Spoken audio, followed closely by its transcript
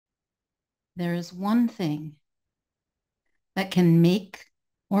there is one thing that can make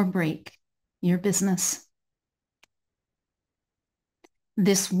or break your business.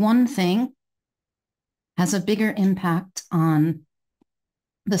 This one thing has a bigger impact on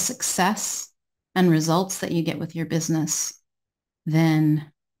the success and results that you get with your business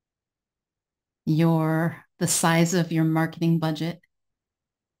than the size of your marketing budget,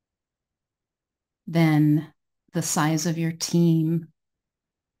 than the size of your team,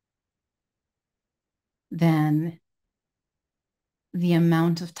 than the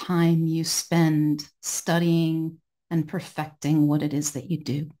amount of time you spend studying and perfecting what it is that you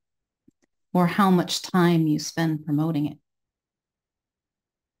do, or how much time you spend promoting it.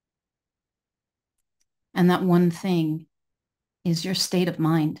 And that one thing is your state of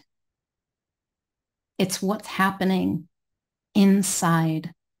mind. It's what's happening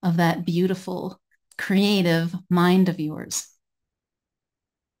inside of that beautiful, creative mind of yours.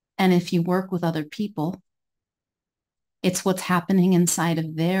 And if you work with other people, it's what's happening inside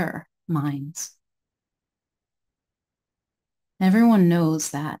of their minds. Everyone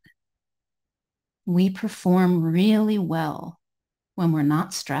knows that we perform really well when we're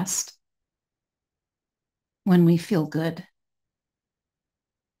not stressed, when we feel good.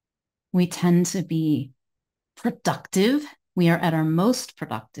 We tend to be productive. We are at our most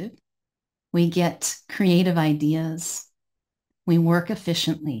productive. We get creative ideas. We work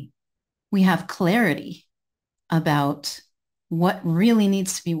efficiently. We have clarity about what really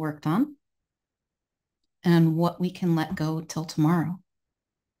needs to be worked on and what we can let go till tomorrow.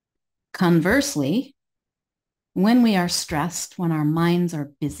 Conversely, when we are stressed, when our minds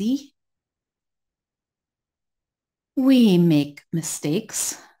are busy, we make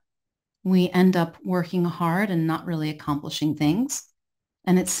mistakes. We end up working hard and not really accomplishing things.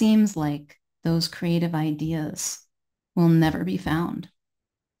 And it seems like those creative ideas will never be found.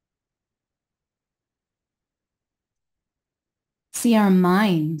 See, our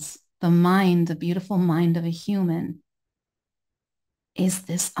minds, the beautiful mind of a human, is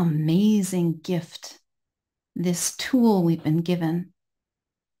this amazing gift, this tool we've been given.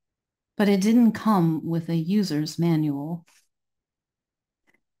 But it didn't come with a user's manual.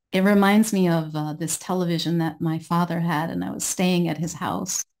 It reminds me of this television that my father had, and I was staying at his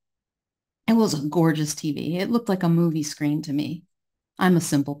house. It was a gorgeous TV. It looked like a movie screen to me. I'm a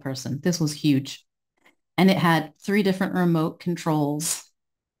simple person. This was huge. And it had 3 different remote controls.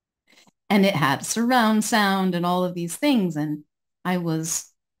 And it had surround sound and all of these things. And I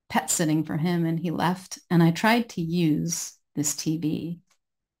was pet sitting for him and he left. And I tried to use this TV.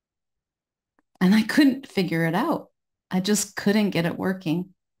 And I couldn't figure it out. I just couldn't get it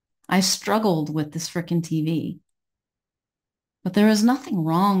working. I struggled with this frickin' TV. But there was nothing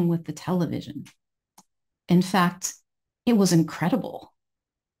wrong with the television. In fact, it was incredible.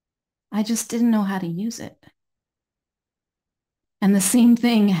 I just didn't know how to use it. And the same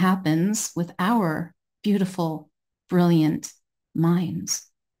thing happens with our beautiful, brilliant minds.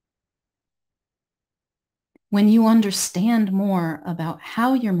 When you understand more about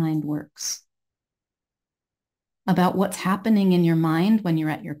how your mind works, about what's happening in your mind when you're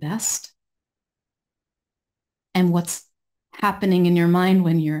at your best, and what's happening in your mind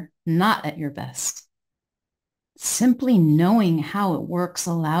when you're not at your best, simply knowing how it works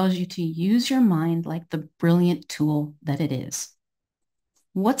allows you to use your mind like the brilliant tool that it is.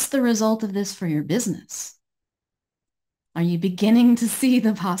 What's the result of this for your business? Are you beginning to see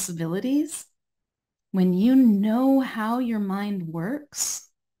the possibilities? When you know how your mind works,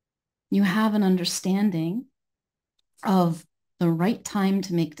 you have an understanding of the right time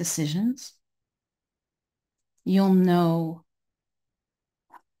to make decisions. You'll know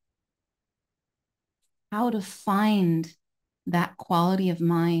how to find that quality of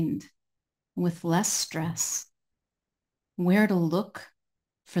mind with less stress, where to look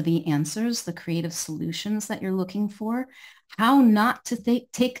for the answers, the creative solutions that you're looking for, how not to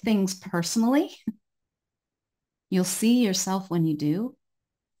take things personally. You'll see yourself when you do.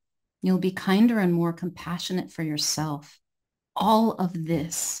 You'll be kinder and more compassionate for yourself. All of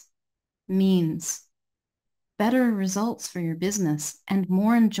this means better results for your business and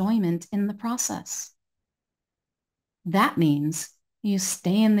more enjoyment in the process. That means you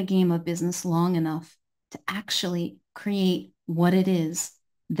stay in the game of business long enough to actually create what it is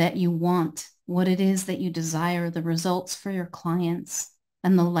that you want, what it is that you desire, the results for your clients,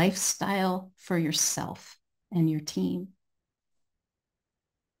 and the lifestyle for yourself and your team.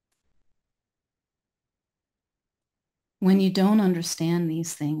 When you don't understand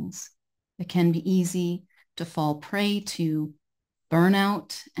these things, it can be easy to fall prey to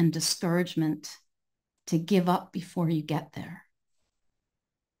burnout and discouragement, to give up before you get there.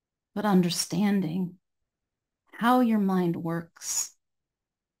 but understanding how your mind works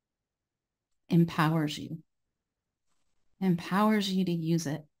empowers you to use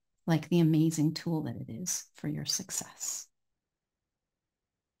it like the amazing tool that it is for your success.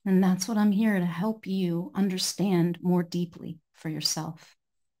 And that's what I'm here to help you understand more deeply for yourself,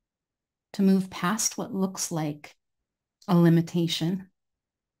 to move past what looks like a limitation,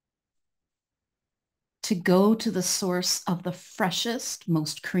 to go to the source of the freshest,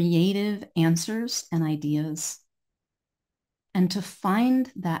 most creative answers and ideas, and to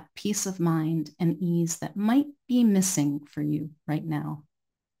find that peace of mind and ease that might be missing for you right now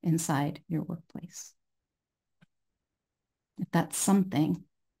inside your workplace. If that's something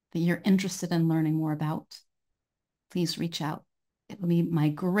that you're interested in learning more about, please reach out. It will be my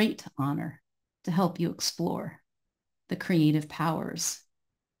great honor to help you explore the creative powers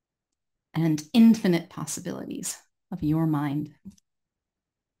and infinite possibilities of your mind